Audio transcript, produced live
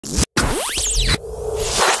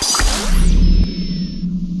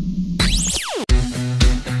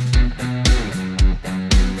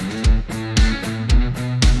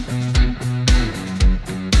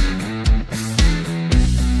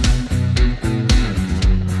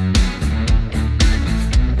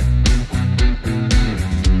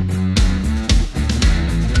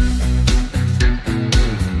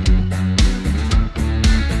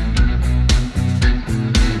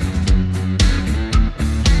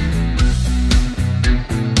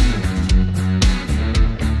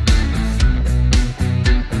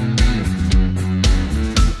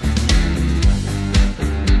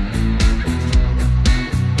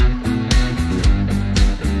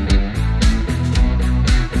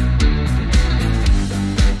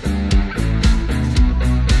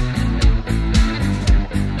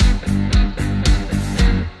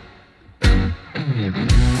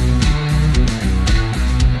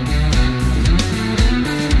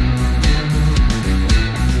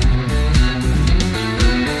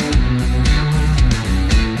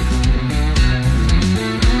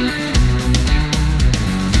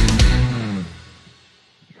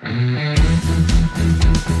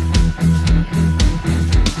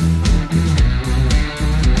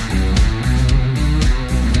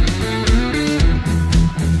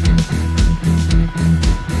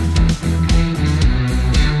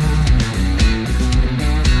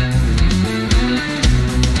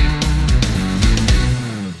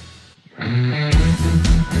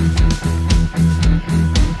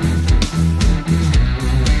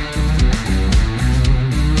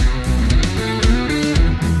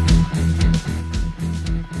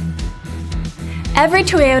Every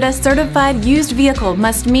Toyota certified used vehicle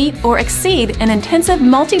must meet or exceed an intensive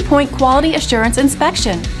multi-point quality assurance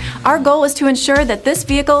inspection. Our goal is to ensure that this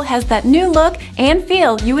vehicle has that new look and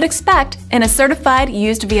feel you would expect in a certified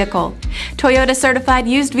used vehicle. Toyota certified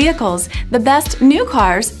used vehicles, the best new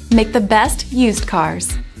cars make the best used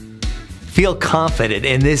cars. Feel confident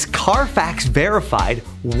in this CARFAX verified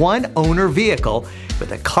one-owner vehicle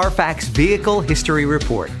with a CARFAX Vehicle History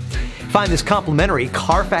Report. Find this complimentary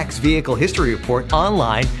CARFAX Vehicle History Report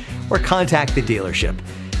online or contact the dealership.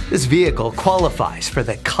 This vehicle qualifies for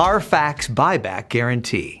the CARFAX Buyback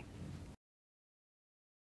Guarantee.